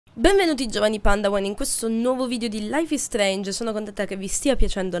Benvenuti giovani Padawan in questo nuovo video di Life is Strange. Sono contenta che vi stia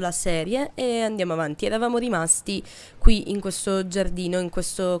piacendo la serie e andiamo avanti. Eravamo rimasti qui in questo giardino, in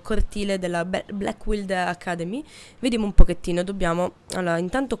questo cortile della Blackwild Academy. Vediamo un pochettino, dobbiamo... Allora,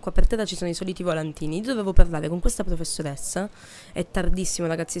 intanto qua per terra ci sono i soliti volantini. Dovevo parlare con questa professoressa. È tardissimo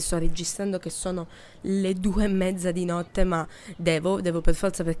ragazzi, sto registrando che sono le 2:30 di notte, ma devo per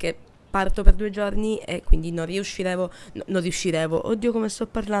forza perché... parto per 2 giorni e quindi non riuscirevo, oddio come sto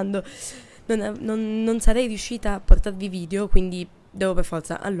parlando, non sarei riuscita a portarvi video, quindi devo per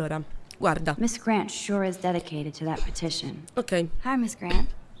forza. Allora, guarda. Miss Grant sure is dedicated to that petition. Ok. Hi, Miss Grant.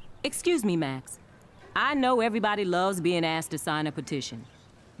 Excuse me, Max. I know everybody loves being asked to sign a petition,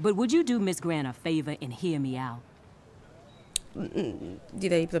 but would you do Miss Grant a favor and hear me out?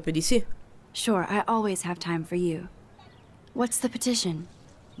 Direi proprio di sì. Sure, I always have time for you. What's the petition?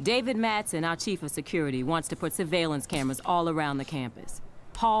 David Madsen, our chief of security, wants to put surveillance cameras all around the campus.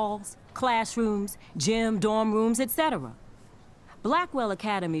 Halls, classrooms, gym, dorm rooms, etc. Blackwell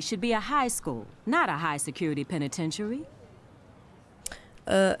Academy should be a high school, not a high-security penitentiary.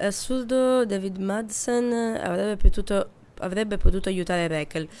 È assurdo, David Madsen avrebbe potuto aiutare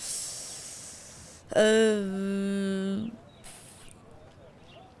Raquel.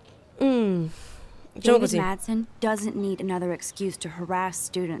 David Madsen doesn't need another excuse to harass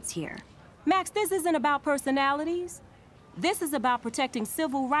students here. Max, this isn't about personalities. This is about protecting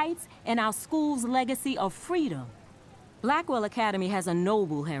civil rights and our school's legacy of freedom. Blackwell Academy has a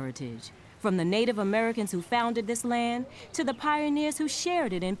noble heritage, from the Native Americans who founded this land to the pioneers who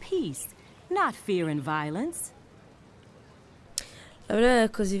shared it in peace, not fear and violence. La Blackwell è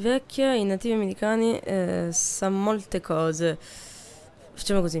così vecchia, i nativi americani sa molte cose.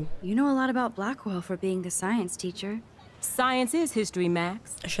 Facciamo così. You know a lot about Blackwell for being the science teacher. Science is history,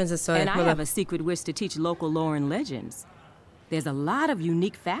 Max. Scienza e storia. And I have a secret wish to teach local lore and legends. There's a lot of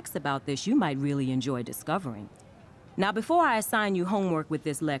unique facts about this you might really enjoy discovering. Now, before I assign you homework with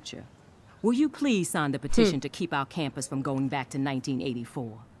this lecture, will you please sign the petition to keep our campus from going back to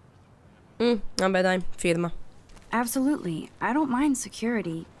 1984? Vabbè dai, firma. Absolutely. I don't mind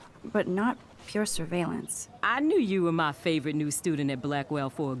security, but not pure surveillance. I knew you were my favorite new student at Blackwell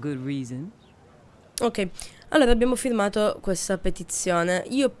for a good reason. Ok, allora abbiamo firmato questa petizione.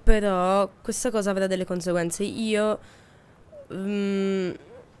 Io però, questa cosa avrà delle conseguenze.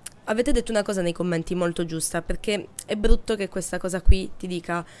 Avete detto una cosa nei commenti molto giusta, perché è brutto che questa cosa qui ti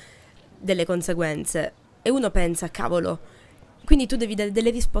dica delle conseguenze. E uno pensa, cavolo, quindi tu devi dare delle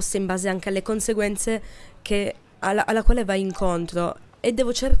risposte in base anche alle conseguenze alla quale vai incontro. E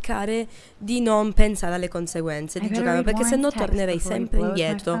devo cercare di non pensare alle conseguenze, di giocare, perché se no tornerei sempre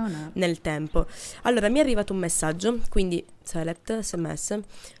indietro nel tempo. Allora, mi è arrivato un messaggio, quindi select, sms.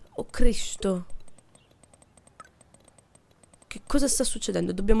 Oh Cristo, che cosa sta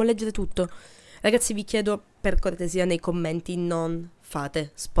succedendo? Dobbiamo leggere tutto. Ragazzi, vi chiedo per cortesia nei commenti non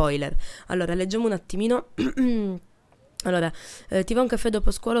fate spoiler. Allora, leggiamo un attimino. Allora, ti va un caffè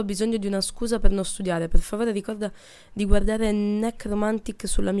dopo scuola, ho bisogno di una scusa per non studiare. Per favore ricorda di guardare Necromantic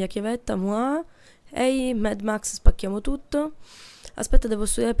sulla mia chiavetta. Ehi, Mad Max, spacchiamo tutto. Aspetta, devo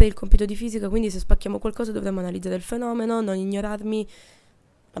studiare per il compito di fisica, quindi se spacchiamo qualcosa dovremmo analizzare il fenomeno, non ignorarmi.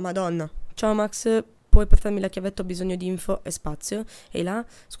 La Madonna. Ciao Max, puoi portarmi la chiavetta, ho bisogno di info e spazio. Ehi là,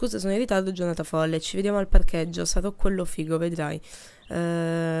 scusa sono in ritardo, giornata folle. Ci vediamo al parcheggio, sarò quello figo, vedrai.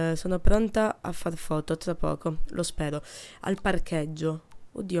 Sono pronta a far foto tra poco, lo spero. Al parcheggio.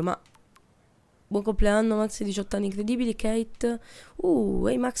 Oddio, ma buon compleanno Max, 18 anni incredibili. Kate.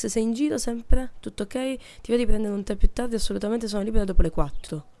 Ehi Max, sei in giro sempre? Tutto ok? Ti va di prendere un tè più tardi? Assolutamente, sono libera dopo le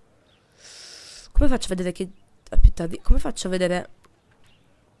 4. Come faccio a vedere che più tardi? Come faccio a vedere?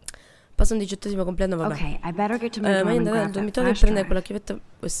 Passa un 18° compleanno, vabbè. Okay, I better get to my room Ma and andare grab al that dormitorio e flash prendere drive. quella chiavetta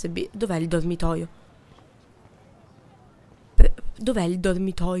USB. Dov'è il dormitorio? Dov'è il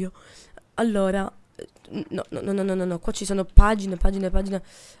dormitorio? Allora, no, qua ci sono pagine.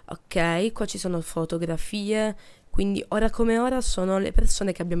 Ok, qua ci sono fotografie. Quindi ora come ora sono le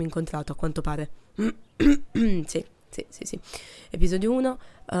persone che abbiamo incontrato, a quanto pare. Sì. Episodio 1.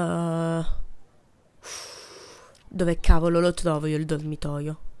 Dove cavolo lo trovo io il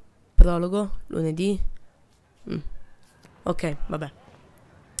dormitorio? Prologo, lunedì. Ok, vabbè.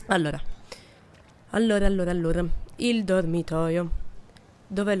 Allora. Il dormitorio.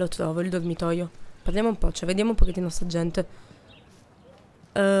 Dove lo trovo il dormitorio? Parliamo un po', cioè vediamo un pochettino sta gente.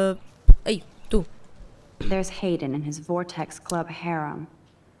 Ehi, tu. There's Hayden in his Vortex Club harem.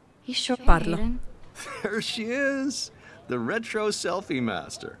 He's sure Parla. Hayden. There she is, the retro selfie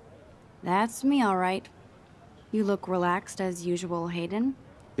master. That's me, all right. You look relaxed as usual, Hayden.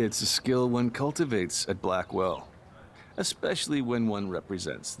 It's a skill one cultivates at Blackwell. especially when one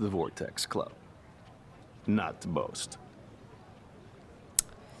represents the Vortex Club. Not to boast.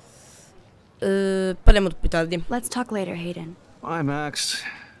 Parliamo più tardi. Let's talk later, Hayden. Bye, Max.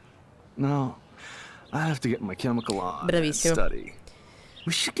 No, I have to get my chemical on and Bravissimo. study.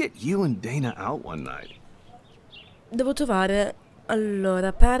 We should get you and Dana out one night. Devo trovare,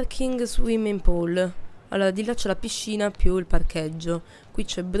 allora, parking, swimming pool. Allora, di là c'è la piscina più il parcheggio. Qui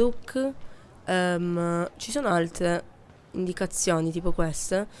c'è Brooke. Ci sono altre indicazioni tipo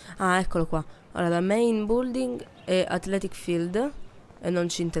queste. Ah, eccolo qua. Allora, main building e athletic field. E non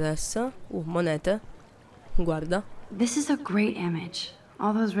ci interessa. Monete. Guarda. This is a great image.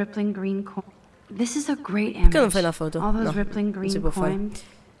 All those rippling green coins. This is a great image. Perché non fai una foto? All those No, rippling non si green può fare. coins.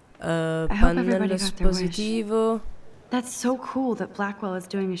 Pannello espositivo. That's so cool that Blackwell is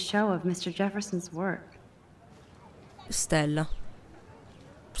doing a show of Mr. Jefferson's work. Stella.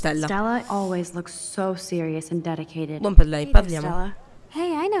 Stella always looks so serious and dedicated. Buon per lei, Hey there, parliamo. Stella.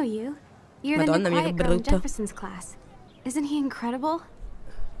 Hey, I know you. You're the Madonna new mia, quiet che girl in brutto. Jefferson's class. Isn't he incredible?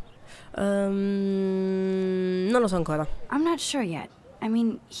 Non lo so ancora. I'm not sure yet. I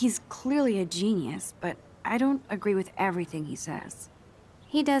mean, he's clearly a genius, but I don't agree with everything he says.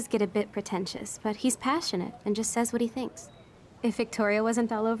 He does get a bit pretentious, but he's passionate and just says what he thinks. If Victoria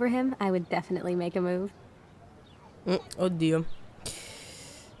wasn't all over him, I would definitely make a move. Oddio.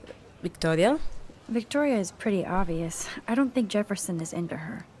 Victoria? Victoria is pretty obvious. I don't think Jefferson is into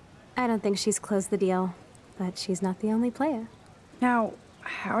her. I don't think she's closed the deal, but she's not the only player. Now,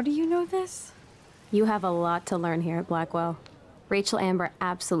 how do you know this? You have a lot to learn here at Blackwell. Rachel Amber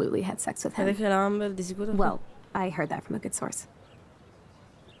absolutely had sex with him. Perché l'Amber di sicuro? Well, I heard that from a good source.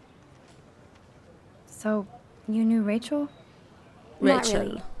 So, you knew Rachel? Not Rachel.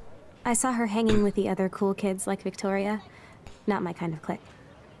 really. I saw her hanging with the other cool kids like Victoria. Not my kind of clique.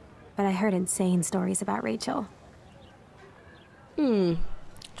 But I heard insane stories about Rachel. Ci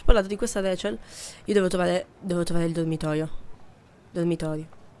ho parlato di questa Rachel. Io devo trovare il dormitorio. Dormitorio.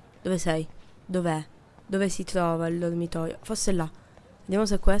 Dove sei? Dov'è? Dove si trova il dormitorio? Forse là. Vediamo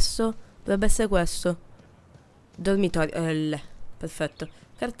se è questo. Dovrebbe essere questo. Dormitorio. Perfetto.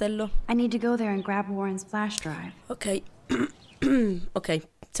 Cartello. I need to go there and grab Warren's flash drive. Ok. Ok,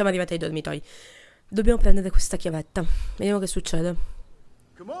 siamo arrivati ai dormitori. Dobbiamo prendere questa chiavetta. Vediamo che succede.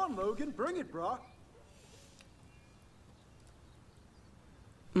 Come on, Logan, bring it, bro.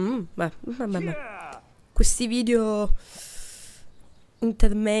 Beh. Questi video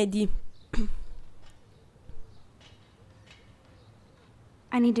intermedi.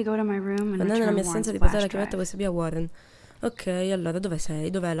 I need to go to my room and Andando nella return mia Warren's stanza di portare la flash chiavetta drive. questa via Warren. Ok, allora dove sei?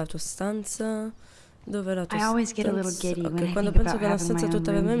 Dov'è la tua stanza? Dov'è la tua I always get a little stanza? giddy when Ok, I quando think penso about che è una having stanza my tutta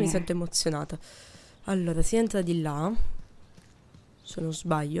own per me room mi here. sento emozionata. Allora, si entra di là. Se non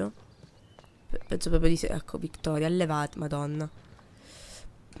sbaglio. Penso proprio di sì. Ecco, Victoria, levata, madonna.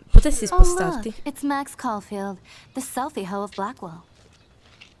 Potresti spostarti? Oh, look, it's Max Caulfield, the selfie hoe of Blackwell.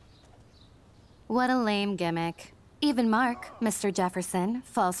 What a lame gimmick. Even Mark, Mr. Jefferson,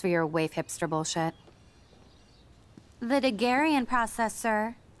 falls for your waif hipster bullshit. The Daguerrean process,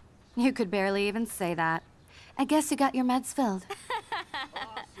 sir. You could barely even say that. I guess you got your meds filled.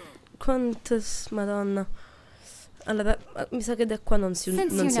 Quantos, madonna. Allora, mi sa che da qua non si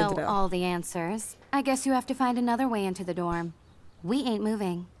Since you know entrerà. all the answers, I guess you have to find another way into the dorm. We ain't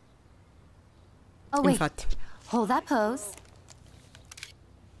moving. Oh, wait. Infatti. Hold that pose.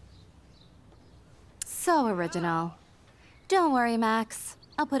 So original. Don't worry, Max.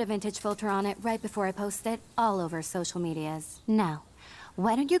 I'll put a vintage filter on it right before I post it all over social medias. Now,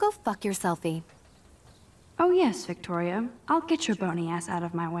 why don't you go fuck your selfie? Oh yes, Victoria. I'll get your bony ass out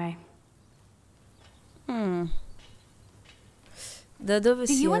of my way. Da dove Do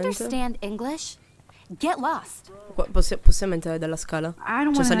si you entra? understand English? Get lost. Qua possiamo entrare dalla scala? I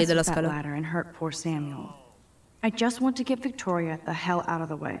don't Cioè want to salire mess dalla with that scala? ladder and hurt poor Samuel. I just want to get Victoria the hell out of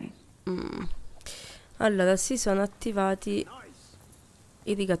the way. Allora, si sono attivati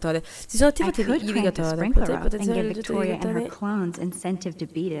irrigatore. Si sono I attivati could crank the irrigatore. sprinkler Potrei up and potenziare give il getto Victoria and her irrigatore. clones incentive to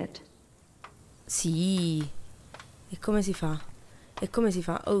beat it. Sì. E come si fa? E come si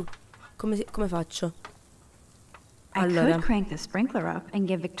fa? Oh, come faccio? I Allora, could crank the sprinkler up and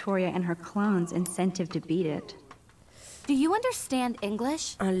give Victoria and her clones incentive to beat it. Do you understand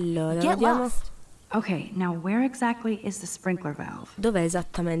English? allora, Get vediamo. lost. Okay, now where exactly is the sprinkler valve? Dov'è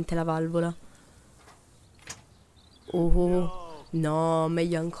esattamente la valvola? Oh, no,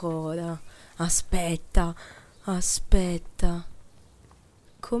 meglio ancora. Aspetta, aspetta.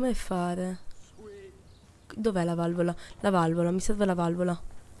 Come fare? Dov'è la valvola? La valvola, mi serve la valvola.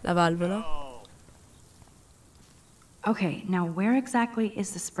 La valvola? Okay, now where exactly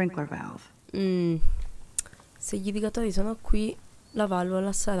is the sprinkler valve? Se gli indicatori sono qui, la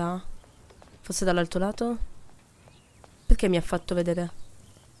valvola sarà... Forse dall'altro lato? Perché mi ha fatto vedere?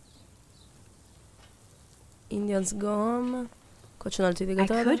 Indians go home. Qua c'è un altro I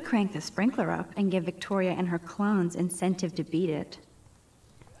indicatore. could crank the sprinkler up and give Victoria and her clones incentive to beat it.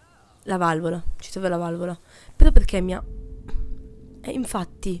 La valvola. Ci serve la valvola. Però perché mi ha...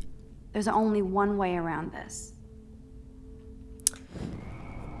 infatti... There's only one way around this.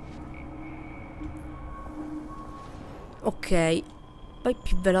 Ok. Vai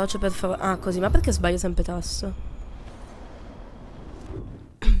più veloce per favore. Ah, così. Ma perché sbaglio sempre tasto?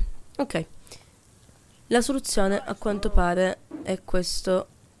 Ok. La soluzione a quanto pare è questo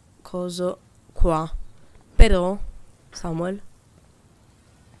coso qua. Però, Samuel,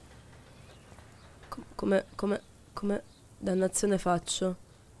 come dannazione faccio?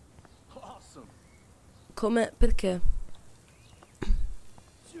 Come, perché?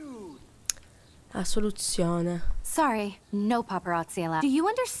 La soluzione. Sorry, no paparazzi allowed. Do you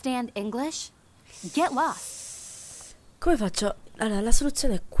understand English? Get lost. Come faccio? Allora, la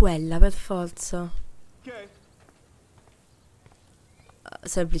soluzione è quella, per forza.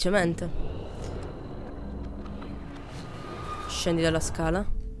 Semplicemente. Scendi dalla scala.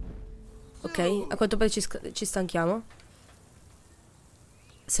 Ok, a quanto pare ci stanchiamo.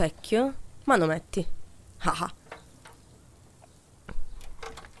 Secchio. Manometti. Haha.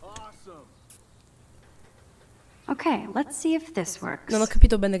 Okay, let's see if this works. Non ho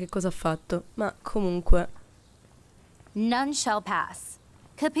capito bene che cosa ha fatto, ma comunque None shall pass.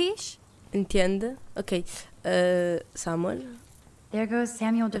 Capiche? entiende? Ok, Samuel. There goes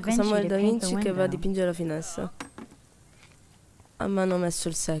Samuel da Ecco Vinci Samuel to da paint the Vinci che va a window. dipingere la finestra. A mano ho messo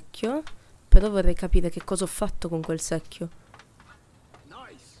il secchio, però vorrei capire che cosa ho fatto con quel secchio.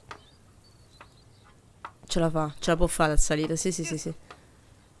 Ce la fa, ce la può fare a salire, sì sì sì sì.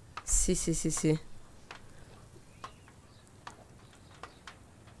 Sì sì sì sì.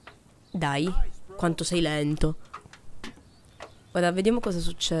 Dai, quanto sei lento. Ora vediamo cosa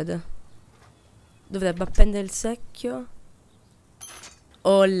succede. Dovrebbe appendere il secchio.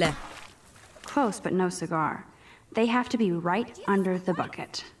 Olè. Close, but no cigar. They have to be right under the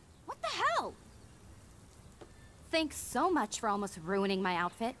bucket. What the hell? Thanks so much for almost ruining my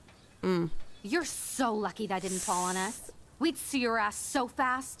outfit. You're so lucky that didn't fall on us. We'd see your ass so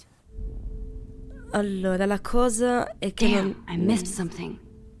fast. Allora, la cosa è che Damn, I missed something.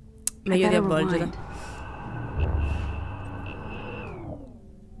 meglio I better riavvolgere. rewind.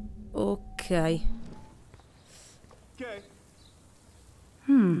 Ok.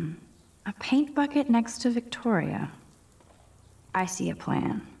 A paint bucket next to Victoria. I see a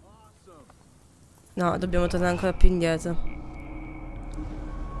plan. No, dobbiamo tornare ancora più indietro.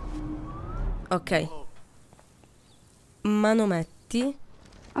 Ok. Manometti.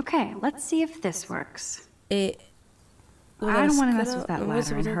 Okay, let's see if this works. E... I don't want to mess with that Non voglio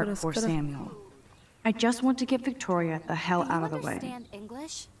ladder and sapere hurt quella poor scala. Samuel. I just want to get Victoria the hell Do you out of the way. understand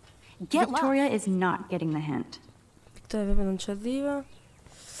English? Get Victoria lost. is not getting the hint. Vittoria proprio non ci arriva.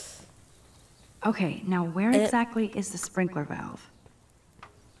 Okay, now where exactly is the sprinkler valve?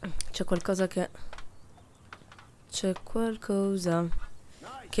 C'è qualcosa che... C'è qualcosa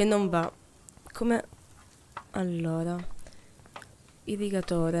che non va. Come... Allora...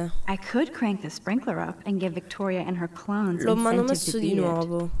 Irrigatore. I could crank the sprinkler up and give Victoria and her clones L'ho incentive manomesso to di beat it.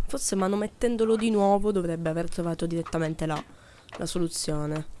 nuovo. Forse manomettendolo di nuovo dovrebbe aver trovato direttamente la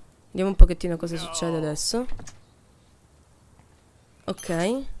soluzione. Vediamo un pochettino cosa succede adesso.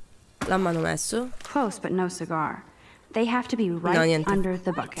 Ok. L'ha manomesso. Close, but no cigar. They have to be right niente. under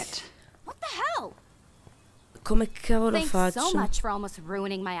the bucket. What the hell? Come cavolo Thanks so faccio? much for almost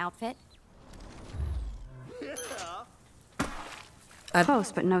ruining my outfit.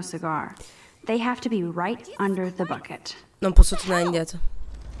 Close, but no cigar. They have to be right under the bucket. Non posso tornare indietro.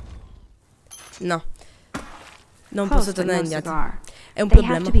 No. Non posso Close, but tornare no indietro. cigar. È un They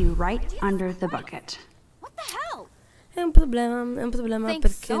have problema. to be right under the bucket. What the hell? È un problema Thanks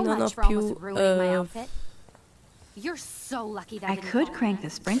perché so non ho much for più... almost ruining my outfit. You're so lucky that I didn't could fall crank on the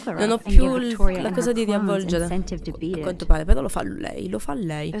us. sprinkler Non ho up and give più Victoria la and cosa her di clones riavvolgere. incentive to A beat quanto it. pare, però lo fa lei, lo fa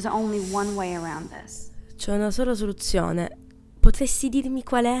lei. There's only one way around this. C'è una sola soluzione. Potresti dirmi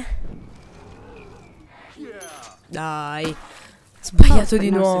qual è? Dai. Sbagliato Close, di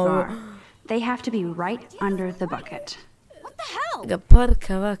but no nuovo. cigar. They have to be right under the bucket. What the hell? Raga,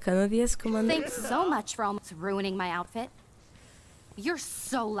 porca vacca, non riesco a mandare... Thanks so much for almost ruining my outfit. You're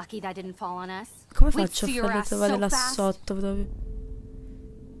so lucky that didn't fall on us. Come We'd faccio a see your farla ass trovare so là fast. sotto proprio?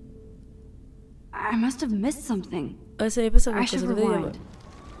 I must have missed something. Se mi passa I qualcosa, should dovrei rewind.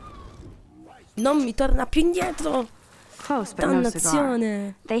 Non mi torna più indietro! Close, but no cigar.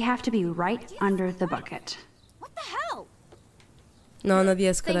 Dannazione! They have to be right under the bucket. No, non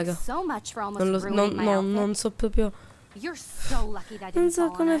riesco, raga. Thanks so much for almost Non, ruining my outfit. non so proprio. You're so lucky that Non didn't so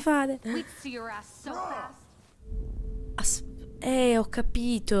fall on come us. fare. We'd see your ass so fast. Ho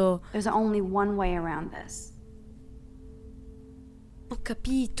capito. There's only one way around this. Ho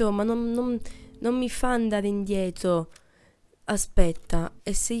capito, ma non mi fa andare indietro. Aspetta,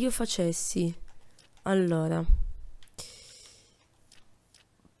 e se io facessi? Allora.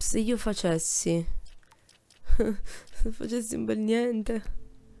 Se io facessi... se facessi un bel niente.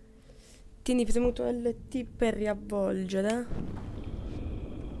 Tieni premuto LT per riavvolgere.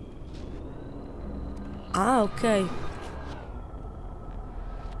 Ah, ok.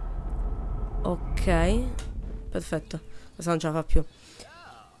 Ok. Perfetto. Questa non ce la fa più.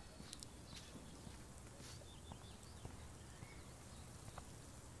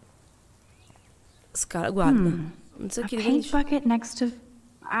 Scala, guarda. Un sacco A di paint bucket next to...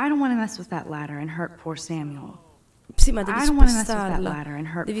 I don't want to mess with that ladder and hurt poor Samuel. Sì, ma devi I don't want to mess with that spostarla. ladder and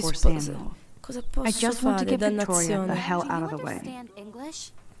hurt Devi poor spostarla. Samuel. Cosa I posso just want to fare, get Victoria the dannazione? hell Do out you of the way. understand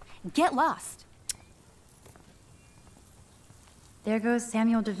English? Get lost. There goes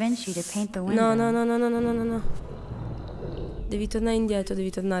Samuel da Vinci to paint the No, window. no, no, no, no, no, no, no, no. Devi tornare indietro, devi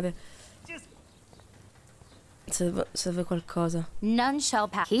tornare. Serve qualcosa. None shall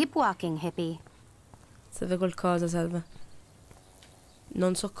pass. Keep walking, hippie. Serve qualcosa, serve.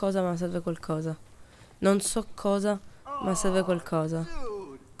 Non so cosa, ma serve qualcosa. Non so cosa, ma serve qualcosa.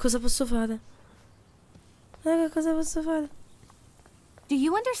 Cosa posso fare? Raga, cosa posso fare? Do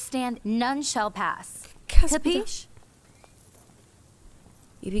you understand? None shall pass. Caspita. Capiche?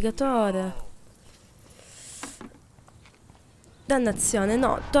 Irrigatore. Dannazione,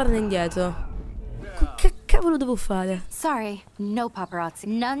 no, torna indietro. Che cavolo devo fare? Sorry, no paparazzi.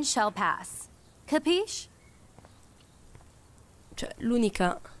 None shall pass. Capiche? Cioè,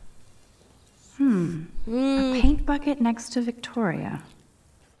 l'unica... A paint bucket next to Victoria.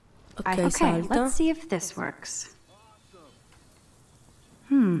 Ok, Okay, salta. let's see if this works.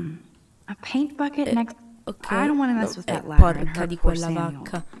 A paint bucket next... Ok. I don't want to mess No, with that ladder and porca hurt di poor quella Samuel.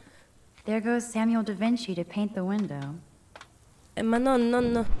 vacca. There goes Samuel da Vinci to paint the window. Ma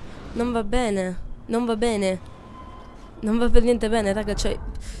non va bene. Non va bene. Non va per niente bene, raga. Cioè,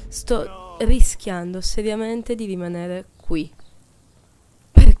 sto rischiando seriamente di rimanere qui.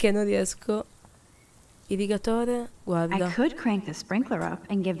 Perché non riesco. Irrigatore, I guarda. could crank the sprinkler up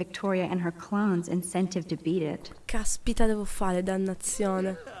and give Victoria and her clones incentive to beat it. Caspita, devo fare,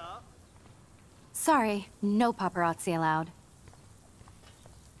 dannazione. Sorry, no paparazzi allowed.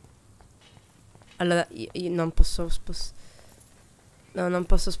 Allora, io non posso spostare. No, non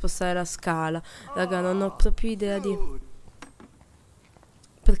posso spostare la scala. Raga, non ho proprio idea di...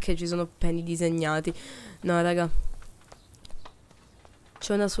 Perché ci sono peni disegnati? No, raga.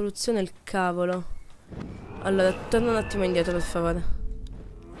 C'è una soluzione, il cavolo. Allora, torna un attimo indietro, per favore.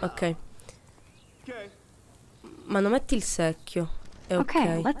 Ok. Ma non metti il secchio. È ok.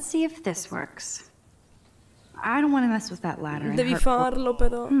 Okay, let's see if this works. I don't want to mess with that ladder and Devi hurt poor... farlo,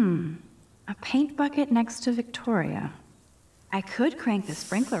 però. A paint bucket next to Victoria. I could crank the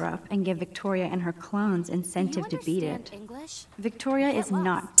sprinkler up and give Victoria and her clones incentive to beat it. English? Victoria is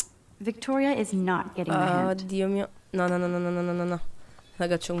not getting the Oh, hint. Dio mio. No, no, no, no, no, no, no, no.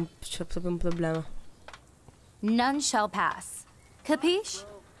 Raga, c'è proprio un problema. None shall pass. Capiche?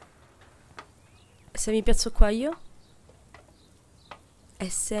 Se mi piazzo qua io? E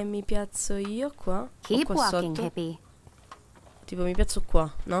se mi piazzo io qua? O Keep qua walking, sotto? hippie. Tipo mi piazzo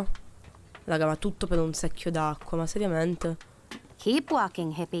qua, no? Raga, ma tutto per un secchio d'acqua, ma seriamente? Keep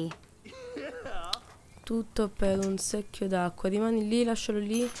walking, hippie. Tutto per un secchio d'acqua. Rimani lì, lascialo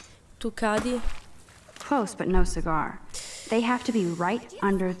lì. Tu cadi. Close, but no cigar. They have to be right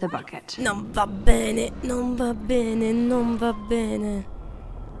under the bucket. Non va bene, non va bene, non va bene.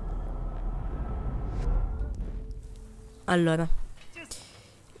 Allora,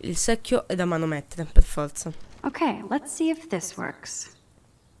 il secchio è da manomettere, per forza. Okay, let's see if this works.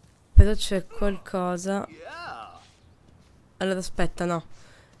 Però c'è qualcosa. Allora, aspetta, no.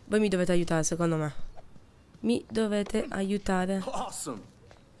 Voi mi dovete aiutare, secondo me. Mi dovete aiutare. Awesome.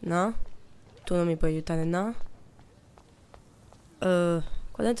 No? Tu non mi puoi aiutare, no?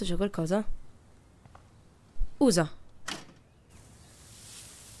 Qua dentro c'è qualcosa? Usa.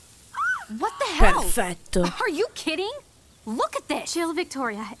 What the hell? Perfetto. Are you kidding? Look at this. Chill,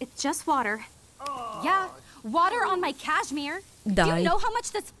 Victoria. It's just water. Yeah, water on my cashmere. Do Dai. you know how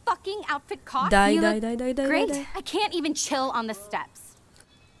much this fucking outfit costs? Dai, You dai, look dai, dai, dai, great. dai. I can't even chill on the steps.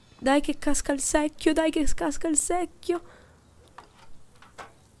 Dai che casca il secchio, dai che casca il secchio.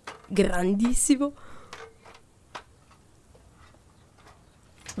 Grandissimo.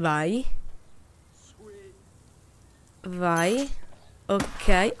 Vai. Vai.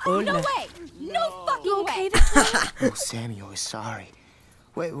 Ok, oh, No way! No fucking way! Oh, Samuel is sorry.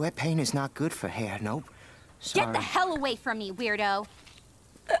 Wet paint is not good for hair. Nope. Sorry. Get the hell away from me, weirdo!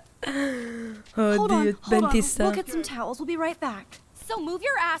 Oddio, dentista. We'll get some towels. We'll be right back. So move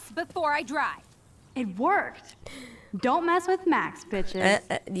your ass before I dry. It worked. Don't mess with Max, bitches.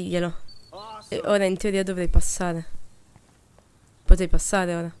 Diglielo. E ora in teoria dovrei passare. Potrei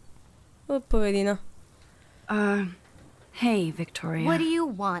passare ora. Oh, poverina. Hey, Victoria. What do you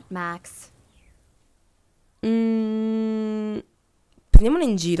want, Max? Prendiamola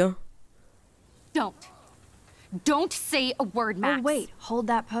in giro. Don't say a word, Max. Oh, wait. Hold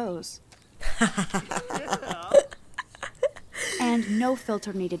that pose. And no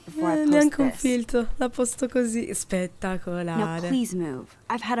filter needed before I post Neanche un this. filtro. La posto così. Now Spettacolare. please move.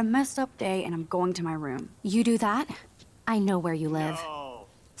 I've had a messed up day and I'm going to my room. You do that? I know where you live.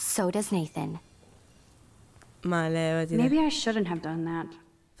 So does Nathan. Ma levati. Maybe I shouldn't have done that.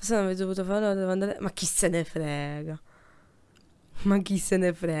 Forse non avrei dovuto farlo, devo andare. Ma chi se ne frega? Ma chi se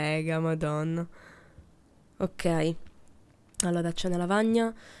ne frega, madonna. Ok. Allora c'è una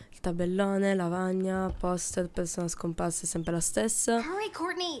lavagna, il tabellone, lavagna, poster, persona scomparsa è sempre la stessa. Hurry,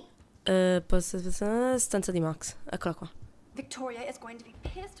 Courtney. Poster, persona, stanza di Max. Eccola qua. Victoria is going to be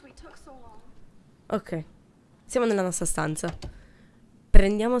pissed we took so long. Ok. Siamo nella nostra stanza.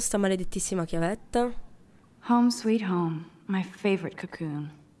 Prendiamo sta maledettissima chiavetta. Home sweet home. My favorite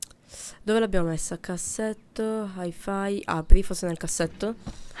cocoon. Dove l'abbiamo messa? Cassetto, hi-fi. Apri, forse nel cassetto.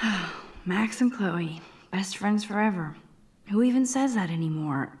 Max and Chloe. Best friends forever. Who even says that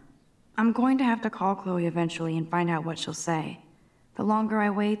anymore? I'm going to have to call Chloe eventually and find out what she'll say. The longer I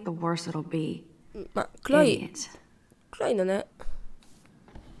wait, the worse it'll be. Ma Chloe... Idiot. Chloe non è...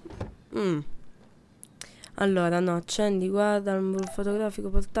 Allora, no, accendi, guarda, il fotografico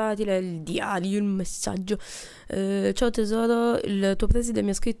portatile, il diario, il messaggio. Ciao tesoro, il tuo preside mi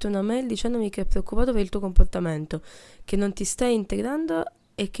ha scritto una mail dicendomi che è preoccupato per il tuo comportamento, che non ti stai integrando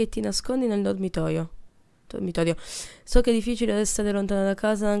e che ti nascondi nel dormitorio. So che è difficile restare lontana da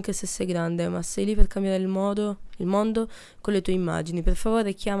casa anche se sei grande, ma sei lì per cambiare il mondo con le tue immagini. Per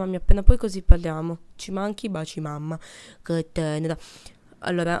favore chiamami appena puoi così parliamo. Ci manchi, baci mamma. Che tenera.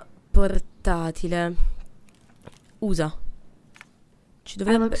 Allora, portatile. Usa. Ci I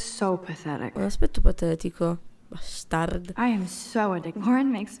dovrebbe... look so pathetic. Un aspetto patetico. Bastard. I am so addicted. Warren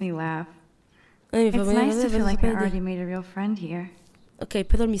makes me laugh. Mi fa It's venire nice to vedere feel like I per already made a real friend here. Ok,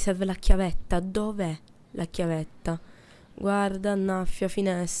 però mi serve la chiavetta. Dov'è la chiavetta? Guarda, annaffia,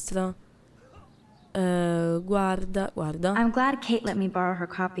 finestra. Guarda. I'm glad Kate let me borrow her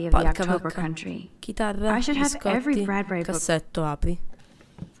copy of Porca The October vacca. Country. Chitarra, I should have biscotti, every Bradbury book. cassetto, apri.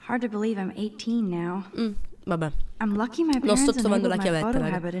 Hard to believe I'm 18 now. Vabbè, I'm lucky my non parents sto trovando la enabled my chiavetta, photo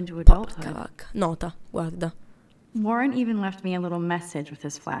raga. habit into Porca adulthood. vacca. Nota, guarda. Warren even left me a little message with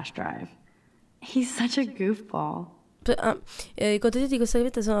his flash drive. He's such a goofball. I contenuti di questa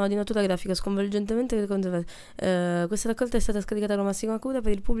rivista sono di natura grafica, sconvolgentemente questa raccolta è stata scaricata con massima cura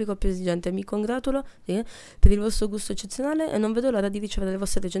per il pubblico più esigente. Mi congratulo per il vostro gusto eccezionale e non vedo l'ora di ricevere le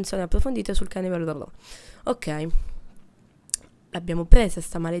vostre recensioni approfondite sul canale. Ok, l'abbiamo presa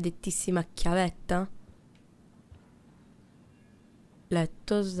sta maledettissima chiavetta.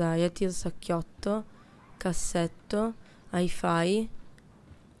 Letto, sdraiati, sacchiotto, cassetto, hi-fi,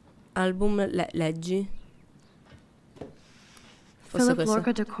 album, leggi. Forse Philip questo.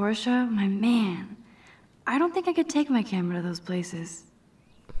 Lorca DeCorsia, my man. I don't think I could take my camera to those places.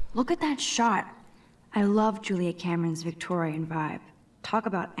 Look at that shot. I love Julia Cameron's Victorian vibe. Talk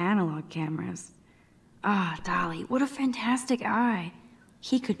about analog cameras. Ah, Dolly, what a fantastic eye.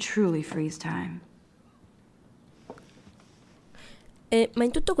 He could truly freeze time. Ma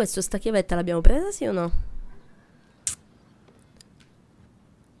in tutto questo sta chiavetta l'abbiamo presa, sì o no?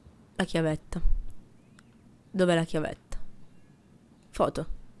 La chiavetta. Dov'è la chiavetta? Foto.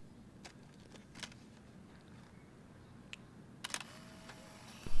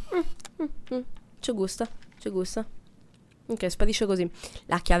 Ci gusta, ci gusta. Ok, sparisce così.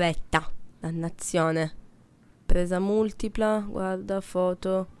 La chiavetta. Dannazione. Presa multipla, guarda,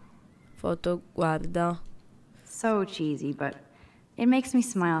 foto. Foto, guarda. So cheesy, but it makes me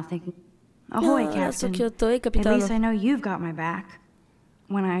smile thinking, ahoy, Captain. Ehi, At capitano. least I know you've got my back.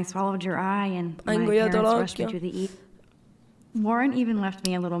 When I swallowed your eye and Hai my ingoiato parents rushed me l'occhio. to the Warren even left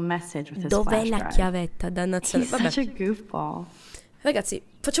me a little message with his Dov'è flash la drive. chiavetta? Dannazione. He's Vabbè. such a goofball. Ragazzi,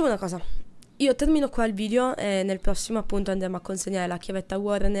 facciamo una cosa. Io termino qua il video e nel prossimo appunto andremo a consegnare la chiavetta a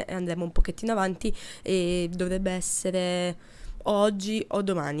Warren e andremo un pochettino avanti e dovrebbe essere oggi o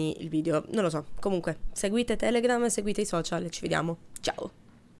domani il video, non lo so. Comunque, seguite Telegram, seguite i social e ci vediamo. Ciao!